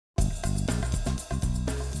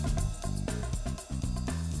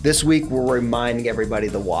This week, we're reminding everybody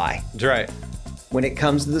the why. That's right. When it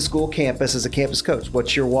comes to the school campus as a campus coach,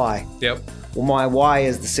 what's your why? Yep. Well, my why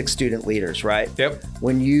is the 6 student leaders, right? Yep.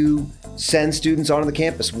 When you send students onto the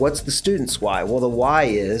campus, what's the student's why? Well, the why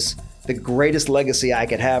is the greatest legacy I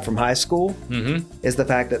could have from high school is the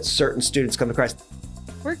fact that certain students come to Christ.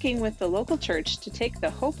 Working with the local church to take the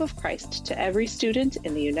hope of Christ to every student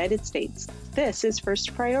in the United States. This is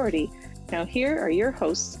First Priority. Now here are your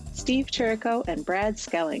hosts, Steve Chirico and Brad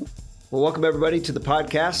Skelling. Well, welcome everybody to the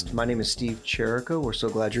podcast. My name is Steve Chirico. We're so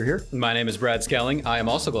glad you're here. My name is Brad Skelling. I am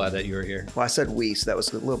also glad that you are here. Well, I said we, so that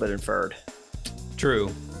was a little bit inferred. True.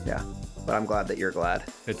 Yeah, but I'm glad that you're glad.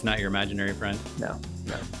 It's not your imaginary friend. No.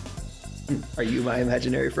 Are you my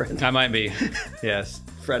imaginary friend? I might be. Yes.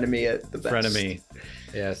 Frenemy at the best. Frenemy.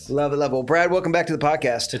 Yes. Love it, love it. Well, Brad, welcome back to the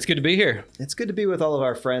podcast. It's good to be here. It's good to be with all of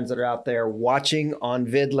our friends that are out there watching on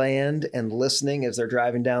VidLand and listening as they're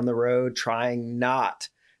driving down the road, trying not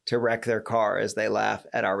to wreck their car as they laugh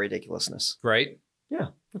at our ridiculousness. Right? Yeah.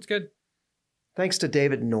 That's good. Thanks to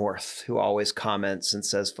David North, who always comments and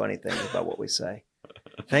says funny things about what we say.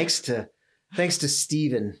 Thanks to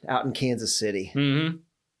Steven out in Kansas City. Mm-hmm.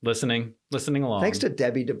 Listening along. Thanks to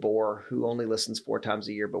Debbie DeBoer, who only listens 4 times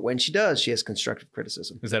a year, but when she does, she has constructive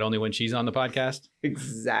criticism. Is that only when she's on the podcast?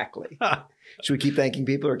 Exactly. Should we keep thanking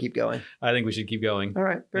people or keep going? I think we should keep going. All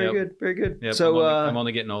right. Very good. Very good. Yep. So I'm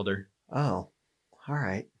only getting older. Oh, all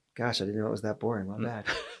right. Gosh, I didn't know it was that boring. My bad.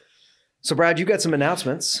 So, Brad, you got some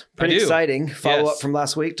announcements. Pretty exciting. Follow up from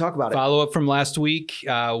last week. Talk about it. Follow up from last week.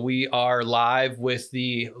 We are live with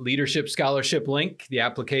the Leadership Scholarship link. The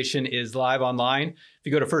application is live online. If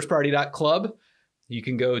you go to firstpriority.club, you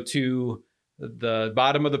can go to the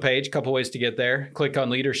bottom of the page, a couple ways to get there. Click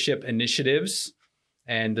on Leadership Initiatives,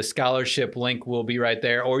 and the scholarship link will be right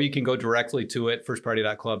there. Or you can go directly to it,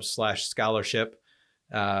 firstpriority.club/scholarship.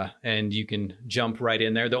 And you can jump right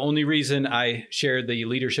in there. The only reason I shared the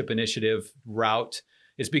leadership initiative route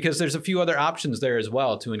is because there's a few other options there as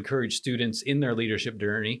well to encourage students in their leadership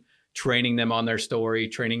journey, training them on their story,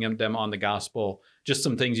 training them on the gospel, just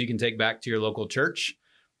some things you can take back to your local church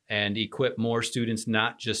and equip more students,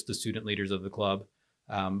 not just the student leaders of the club,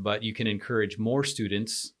 but you can encourage more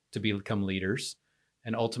students to become leaders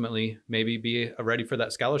and ultimately maybe be ready for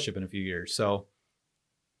that scholarship in a few years. So,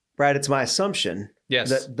 Brad, it's my assumption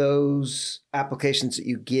that those applications that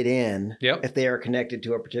you get in, if they are connected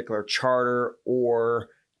to a particular charter or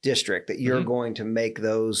district, that you're going to make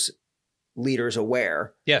those leaders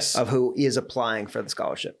aware of who is applying for the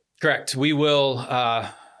scholarship. Correct. We will.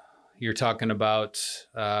 You're talking about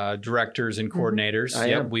directors and coordinators. I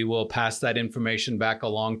am. We will pass that information back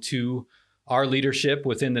along to our leadership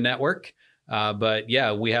within the network. But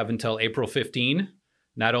yeah, we have until April 15.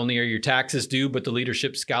 Not only are your taxes due, but the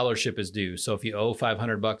leadership scholarship is due. So if you owe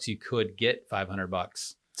 $500, you could get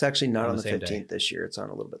 $500. It's actually not on the 15th this year. It's on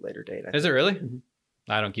a little bit later date. Is it really?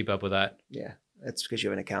 I don't keep up with that. Yeah, that's because you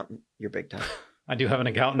have an accountant. You're big time. I do have an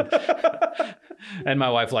accountant, and my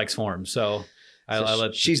wife likes forms, so I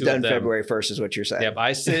let. She's done February 1st, is what you're saying. Yep,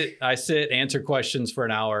 I sit, answer questions for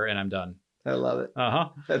an hour, and I'm done. I love it.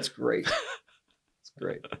 That's great. That's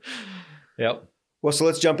great. Yep. Well, so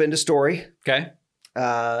let's jump into story. Okay.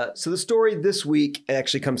 So the story this week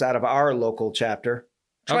actually comes out of our local chapter.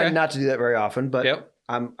 Try not to do that very often, but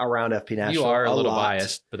I'm around FP Nashville. You are a little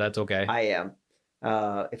biased, but that's okay. I am.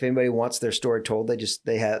 If anybody wants their story told,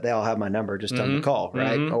 they all have my number. Just tell them to call,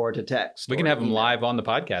 right? Or to text. We can have them live on the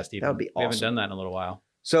podcast even. That would be awesome. We haven't done that in a little while.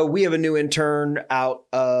 So we have a new intern out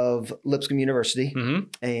of Lipscomb University,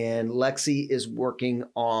 and Lexi is working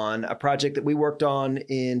on a project that we worked on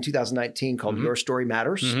in 2019 called Your Story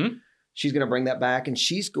Matters. She's going to bring that back, and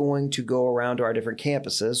she's going to go around to our different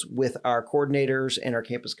campuses with our coordinators and our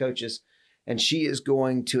campus coaches, and she is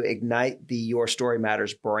going to ignite the Your Story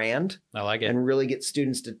Matters brand. I like it. And really get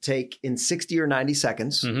students to take, in 60 or 90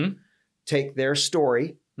 seconds, take their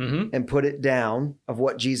story and put it down of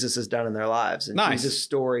what Jesus has done in their lives. And Jesus'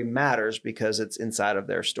 story matters because it's inside of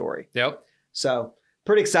their story. Yep. So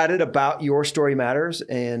pretty excited about Your Story Matters,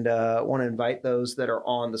 and want to invite those that are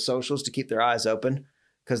on the socials to keep their eyes open,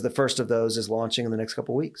 because the first of those is launching in the next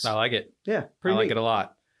couple of weeks. I like it. Yeah, I like it a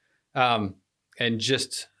lot. And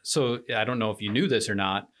just so, I don't know if you knew this or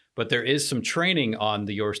not, but there is some training on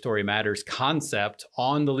the Your Story Matters concept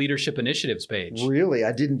on the Leadership Initiatives page. Really?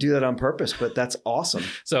 I didn't do that on purpose, but that's awesome.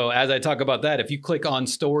 So as I talk about that, if you click on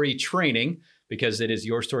story training, because it is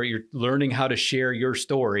your story, you're learning how to share your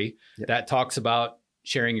story. That talks about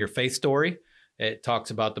sharing your faith story. It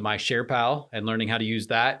talks about the My Share Pal and learning how to use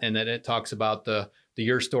that. And then it talks about the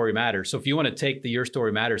Your Story Matters. So if you want to take the Your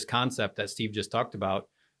Story Matters concept that Steve just talked about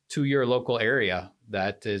to your local area.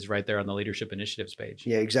 That is right there on the Leadership Initiatives page.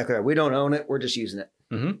 Yeah, exactly right. We don't own it. We're just using it.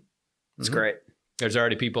 Mm-hmm. It's great. There's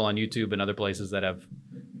already people on YouTube and other places that have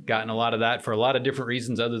gotten a lot of that for a lot of different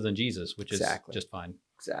reasons other than Jesus, which is just fine.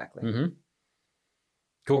 Exactly. Mm-hmm.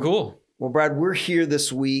 Cool. Well, Brad, we're here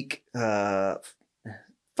this week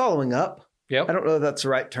following up. Yep. I don't know if that's the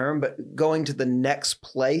right term, but going to the next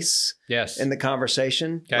place in the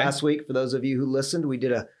conversation. Okay. Last week, for those of you who listened, we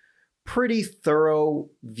did a pretty thorough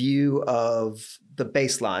view of the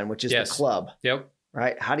baseline, which is the club. Yep.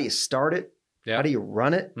 Right? How do you start it? Yep. How do you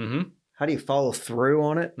run it? Mm-hmm. How do you follow through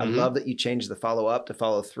on it? I love that you changed the follow up to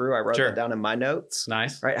follow through. I wrote that down in my notes.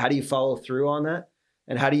 Nice. Right? How do you follow through on that?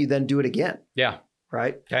 And how do you then do it again? Yeah.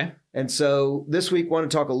 Right? Okay. And so this week, I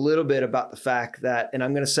want to talk a little bit about the fact that, and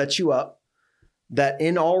I'm going to set you up, that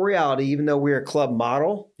in all reality, even though we're a club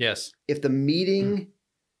model, if the meeting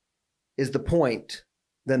is the point,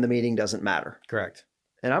 then the meeting doesn't matter. Correct.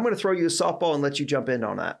 And I'm going to throw you a softball and let you jump in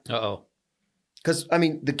on that. Uh-oh. Because, I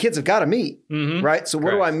mean, the kids have got to meet, right? So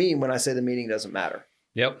what do I mean when I say the meeting doesn't matter?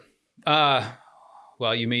 Yep.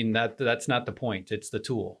 Well, you mean that's not the point. It's the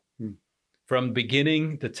tool. From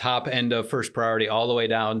beginning, the top end of First Priority, all the way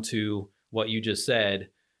down to what you just said,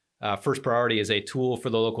 First Priority is a tool for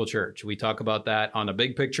the local church. We talk about that on a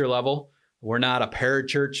big picture level. We're not a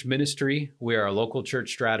parachurch ministry. We are a local church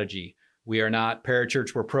strategy. We are not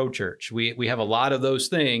parachurch, we're pro-church. We have a lot of those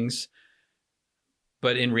things.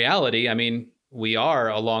 But in reality, I mean, we are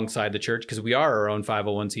alongside the church because we are our own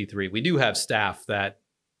 501c3. We do have staff that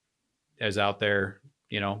is out there,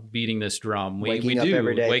 beating this drum. Waking up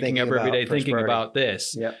every day thinking about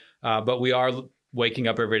this. Yep. But we are waking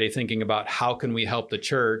up every day thinking about how can we help the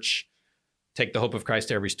church take the hope of Christ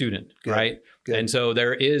to every student, right? Good. And so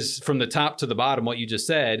there is, from the top to the bottom, what you just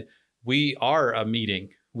said, we are a meeting.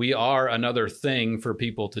 We are another thing for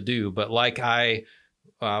people to do. But like I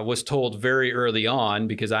was told very early on,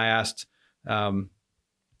 because I asked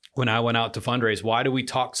when I went out to fundraise, why do we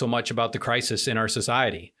talk so much about the crisis in our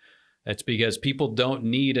society? It's because people don't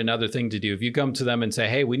need another thing to do. If you come to them and say,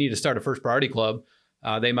 hey, we need to start a First Priority Club,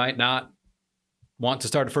 they might not want to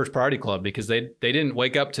start a First Priority Club because they didn't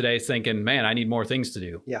wake up today thinking, man, I need more things to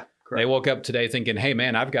do. Yeah, correct. They woke up today thinking, hey,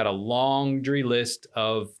 man, I've got a laundry list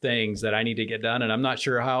of things that I need to get done, and I'm not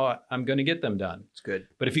sure how I'm going to get them done. It's good.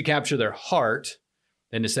 But if you capture their heart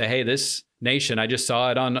and to say, hey, this nation, I just saw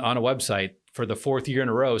it on a website, for the 4th year in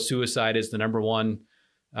a row, suicide is the number one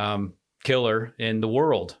killer in the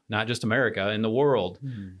world, not just America, in the world.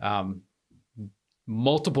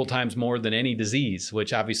 Multiple times more than any disease,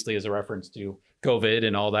 which obviously is a reference to COVID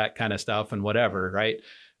and all that kind of stuff and whatever, right?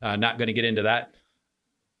 Not going to get into that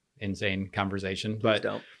insane conversation. Please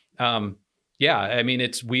but don't. yeah, I mean,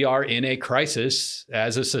 we are in a crisis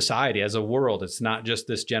as a society, as a world. It's not just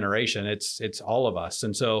this generation, it's all of us.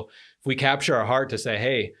 And so if we capture our heart to say,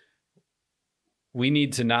 hey, we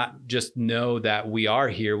need to not just know that we are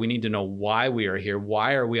here. We need to know why we are here.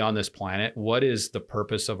 Why are we on this planet? What is the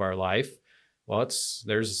purpose of our life? Well,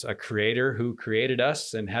 there's a creator who created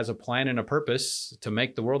us and has a plan and a purpose to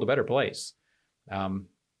make the world a better place.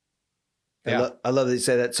 I love that you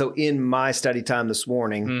say that. So in my study time this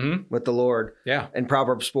morning with the Lord, in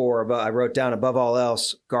Proverbs 4, I wrote down, above all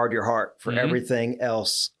else, guard your heart, for everything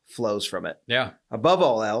else flows from it. Yeah. Above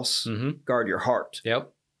all else, guard your heart.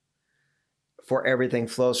 Yep. For everything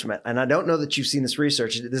flows from it. And I don't know that you've seen this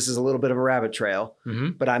research. This is a little bit of a rabbit trail,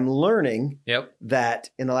 but I'm learning that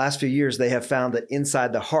in the last few years, they have found that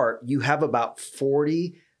inside the heart, you have about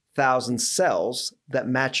 40,000 cells that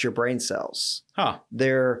match your brain cells.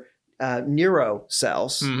 They're neuro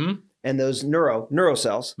cells, and those neuro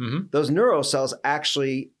cells, those neuro cells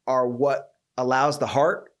actually are what allows the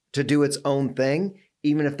heart to do its own thing,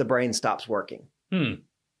 even if the brain stops working.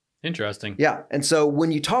 Interesting. Yeah. And so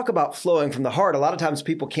when you talk about flowing from the heart, a lot of times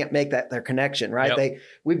people can't make their connection, right?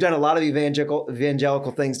 We've done a lot of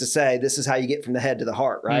evangelical things to say, this is how you get from the head to the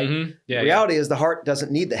heart, right? The reality is the heart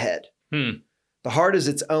doesn't need the head. The heart is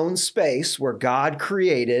its own space where God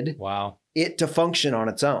created it to function on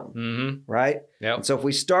its own, right? And so if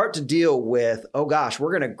we start to deal with, oh gosh,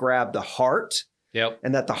 we're going to grab the heart,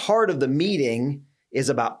 and that the heart of the meeting is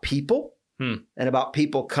about people and about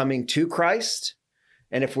people coming to Christ.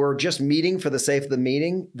 And if we're just meeting for the sake of the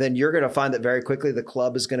meeting, then you're going to find that very quickly the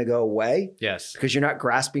club is going to go away. Yes. Because you're not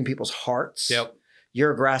grasping people's hearts.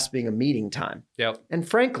 You're grasping a meeting time. And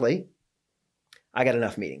frankly, I got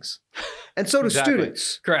enough meetings. And so do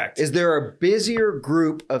students. Correct. Is there a busier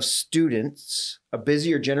group of students, a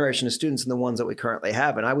busier generation of students than the ones that we currently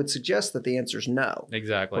have? And I would suggest that the answer is no.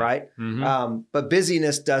 Exactly. Right? But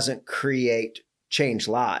busyness doesn't create changed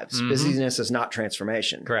lives. Busyness is not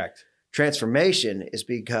transformation. Correct. Transformation is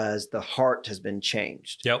because the heart has been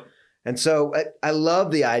changed. Yep. And so I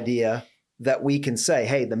love the idea that we can say,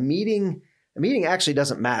 hey, the meeting actually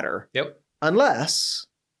doesn't matter. Yep. Unless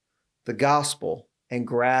the gospel and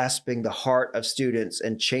grasping the heart of students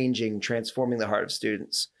and transforming the heart of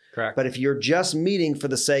students. Correct. But if you're just meeting for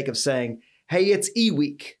the sake of saying, hey, it's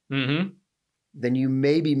E-Week, then you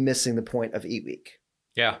may be missing the point of E-Week.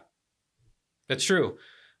 Yeah, that's true.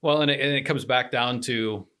 Well, and it comes back down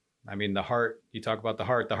to, the heart. You talk about the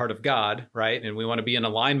heart of God, right? And we want to be in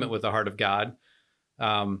alignment with the heart of God.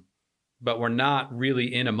 But we're not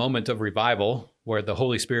really in a moment of revival where the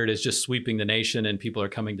Holy Spirit is just sweeping the nation and people are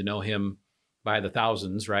coming to know him by the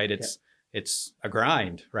thousands, right? It's a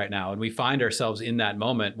grind right now. And we find ourselves in that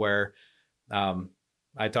moment where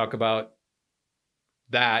I talk about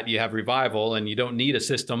that you have revival and you don't need a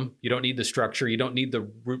system. You don't need the structure. You don't need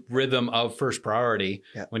the rhythm of first priority.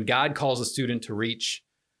 Yeah. When God calls a student to reach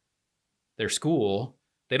their school,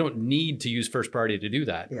 they don't need to use first priority to do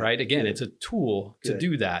that, right? Again, it's a tool to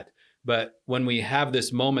do that. But when we have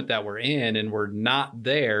this moment that we're in and we're not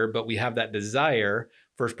there, but we have that desire,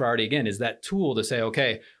 first priority again is that tool to say,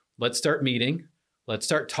 okay, let's start meeting. Let's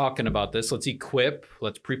start talking about this. Let's equip,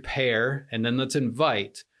 let's prepare, and then let's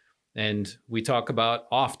invite. And we talk about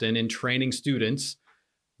often in training students,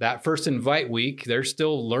 that first invite week, they're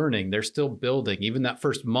still learning, they're still building. Even that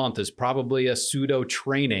first month is probably a pseudo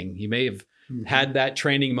training. You may have had that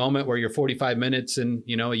training moment where you're 45 minutes in,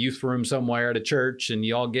 a youth room somewhere at a church and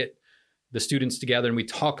you all get the students together and we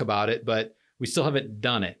talk about it, but we still haven't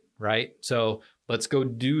done it, right? So let's go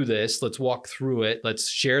do this. Let's walk through it. Let's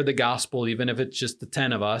share the gospel, even if it's just the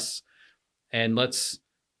 10 of us, and let's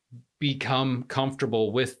become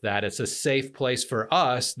comfortable with that. It's a safe place for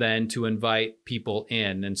us then to invite people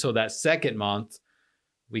in. And so that second month,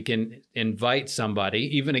 we can invite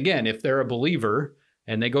somebody, even again, if they're a believer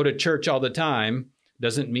and they go to church all the time,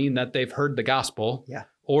 doesn't mean that they've heard the gospel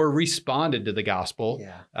or responded to the gospel.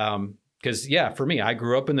 Because for me, I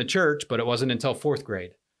grew up in the church, but it wasn't until fourth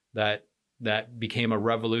grade that became a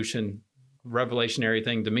revelationary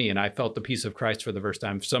thing to me. And I felt the peace of Christ for the first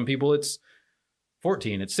time. For some people, it's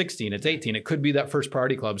 14, it's 16, it's 18. It could be that first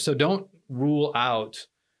priority club. So don't rule out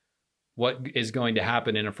what is going to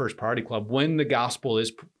happen in a first priority club when the gospel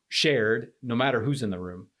is shared, no matter who's in the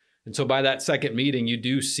room. And so by that second meeting, you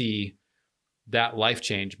do see that life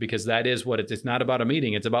change, because that is what it's not about a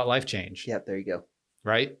meeting. It's about life change. Yeah, there you go.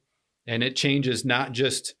 Right. And it changes not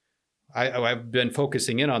just, I've been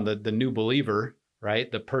focusing in on the new believer,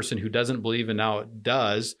 right? The person who doesn't believe and now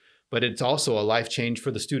does, but it's also a life change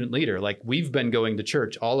for the student leader. Like, we've been going to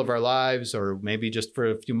church all of our lives, or maybe just for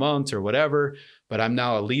a few months or whatever, but I'm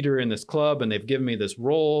now a leader in this club and they've given me this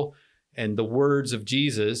role, and the words of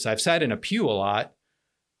Jesus, I've sat in a pew a lot,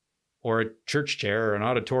 or a church chair or an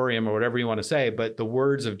auditorium or whatever you want to say, but the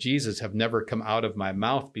words of Jesus have never come out of my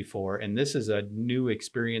mouth before. And this is a new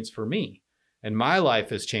experience for me. And my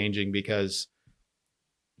life is changing because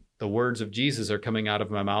the words of Jesus are coming out of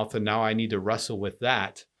my mouth. And now I need to wrestle with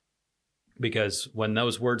that, because when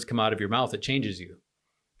those words come out of your mouth, it changes you,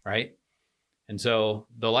 right? And so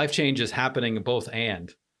the life change is happening both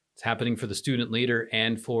and. It's happening for the student leader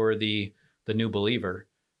and for the new believer.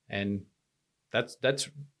 And that's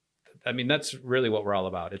really what we're all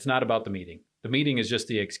about. It's not about the meeting. The meeting is just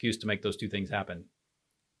the excuse to make those two things happen.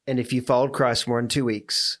 And if you followed Christ more than 2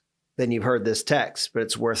 weeks, then you've heard this text, but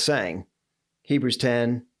it's worth saying. Hebrews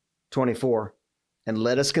 10:24. And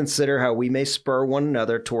let us consider how we may spur one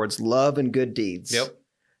another towards love and good deeds.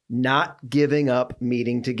 Not giving up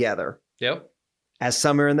meeting together. As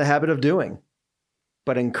some are in the habit of doing,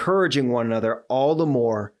 but encouraging one another all the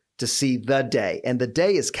more to see the day. And the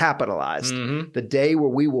day is capitalized. The day where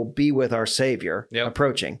we will be with our Savior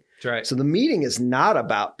approaching. That's right. So the meeting is not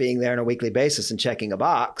about being there on a weekly basis and checking a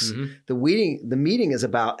box. The meeting is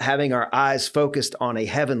about having our eyes focused on a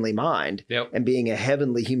heavenly mind and being a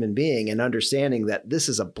heavenly human being, and understanding that this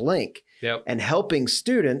is a blink, and helping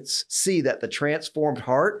students see that the transformed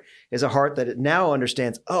heart is a heart that it now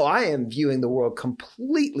understands, oh, I am viewing the world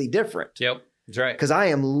completely different. That's right. Because I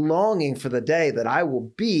am longing for the day that I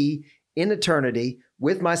will be in eternity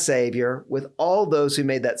with my Savior, with all those who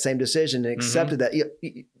made that same decision and accepted that.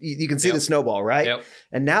 You can see the snowball, right?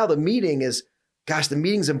 And now the meeting is, the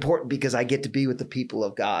meeting's important because I get to be with the people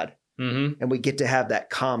of God. And we get to have that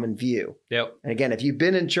common view. And again, if you've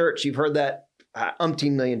been in church, you've heard that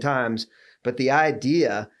umpteen million times, but the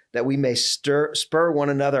idea that we may spur one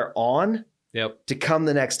another on to come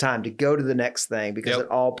the next time, to go to the next thing, because it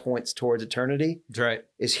all points towards eternity. That's right.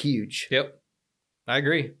 Is huge. I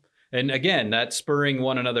agree. And again, that spurring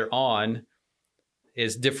one another on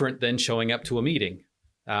is different than showing up to a meeting.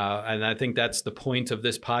 And I think that's the point of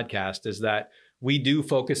this podcast, is that we do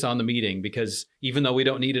focus on the meeting, because even though we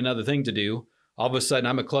don't need another thing to do, all of a sudden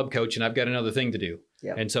I'm a club coach and I've got another thing to do.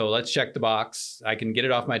 Yep. And so let's check the box. I can get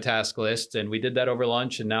it off my task list. And we did that over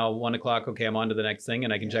lunch, and now 1 o'clock, okay, I'm on to the next thing,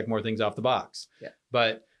 and I can check more things off the box.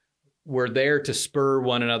 But we're there to spur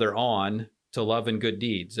one another on to love and good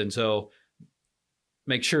deeds. And so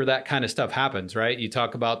make sure that kind of stuff happens, right? You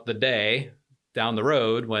talk about the day down the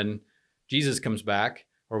road when Jesus comes back,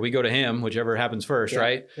 or we go to him, whichever happens first,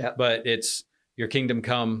 right? But it's your kingdom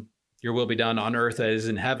come, your will be done on earth as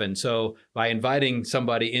in heaven. So by inviting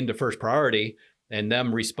somebody into First Priority and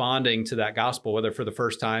them responding to that gospel, whether for the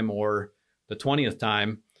first time or the 20th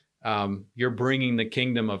time, you're bringing the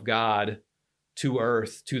kingdom of God to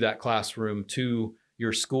earth, to that classroom, to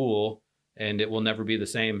your school, and it will never be the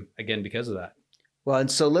same again because of that. Well, and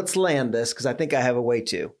so let's land this, because I think I have a way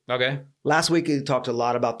to. Okay. Last week we talked a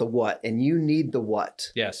lot about the what, and you need the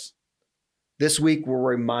what. Yes. This week we're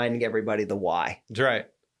reminding everybody the why. That's right.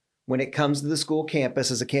 When it comes to the school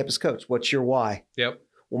campus as a campus coach, what's your why? Yep.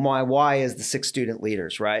 Well, my why is the 6 student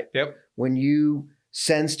leaders, right? Yep. When you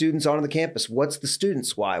send students onto the campus, what's the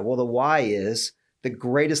student's why? Well, the why is the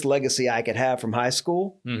greatest legacy I could have from high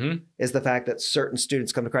school is the fact that certain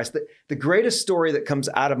students come to Christ. The greatest story that comes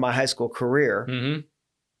out of my high school career,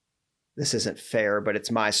 this isn't fair, but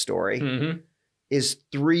it's my story, is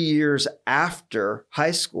 3 years after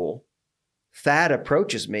high school, Thad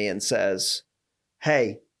approaches me and says,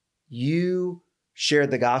 hey, you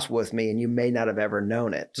shared the gospel with me and you may not have ever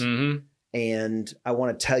known it. And I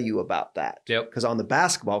want to tell you about that. Because on the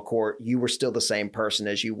basketball court, you were still the same person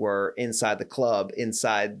as you were inside the club,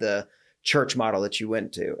 inside the church model that you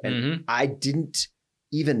went to. And I didn't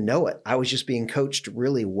even know it. I was just being coached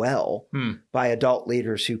really well by adult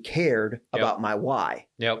leaders who cared about my why.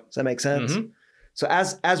 Does that make sense? So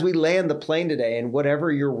as we land the plane today, and whatever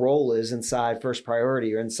your role is inside First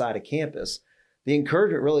Priority or inside a campus, the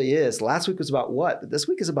encouragement really is, last week was about what, but this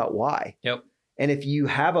week is about why. And if you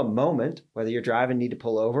have a moment, whether you're driving, need to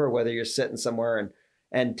pull over, or whether you're sitting somewhere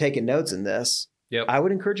and taking notes in this, I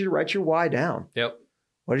would encourage you to write your why down.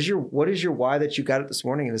 What is your why that you got up this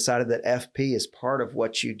morning and decided that FP is part of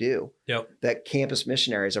what you do? That campus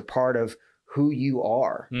missionaries are part of who you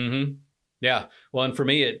are. Yeah. Well, and for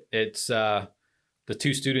me, it's the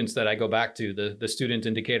 2 students that I go back to, the student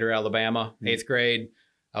in Decatur, Alabama, 8th grade.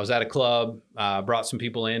 I was at a club, brought some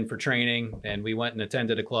people in for training, and we went and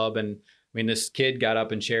attended a club. And I mean, this kid got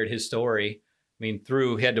up and shared his story. I mean,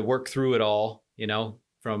 he had to work through it all,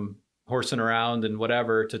 from horsing around and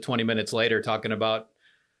whatever to 20 minutes later talking about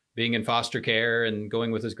being in foster care and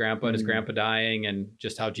going with his grandpa and his grandpa dying, and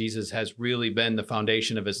just how Jesus has really been the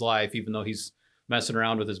foundation of his life, even though he's messing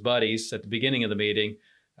around with his buddies at the beginning of the meeting.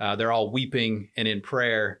 They're all weeping and in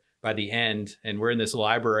prayer by the end. And we're in this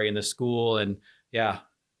library in the school, and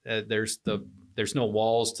there's no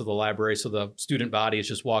walls to the library. So the student body is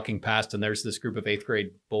just walking past, and there's this group of 8th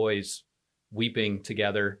grade boys weeping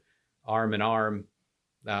together, arm in arm,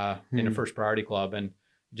 in a First Priority club. And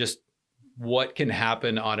just what can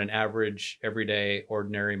happen on an average, everyday,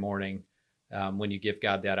 ordinary morning when you give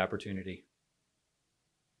God that opportunity.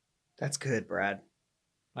 That's good, Brad.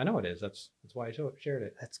 I know it is. That's why I shared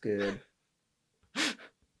it. That's good.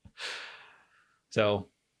 So,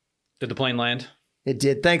 did the plane land? It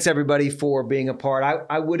did. Thanks, everybody, for being a part.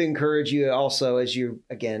 I would encourage you also, if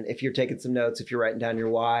you're taking some notes, if you're writing down your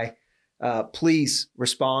why, please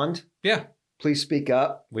respond. Yeah. Please speak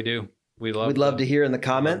up. We do. We'd love to hear in the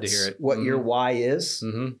comments what your why is.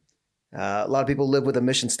 A lot of people live with a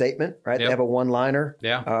mission statement, right? They have a one-liner.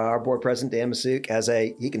 Our board president, Dan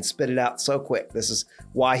Masuk, he can spit it out so quick. This is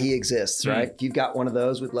why he exists, right? If you've got one of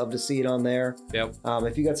those, we'd love to see it on there.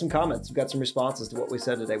 If you got some comments, you've got some responses to what we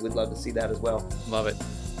said today, we'd love to see that as well. Love it.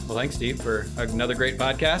 Well, thanks, Steve, for another great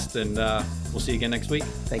podcast, and we'll see you again next week.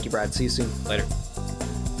 Thank you, Brad. See you soon. Later.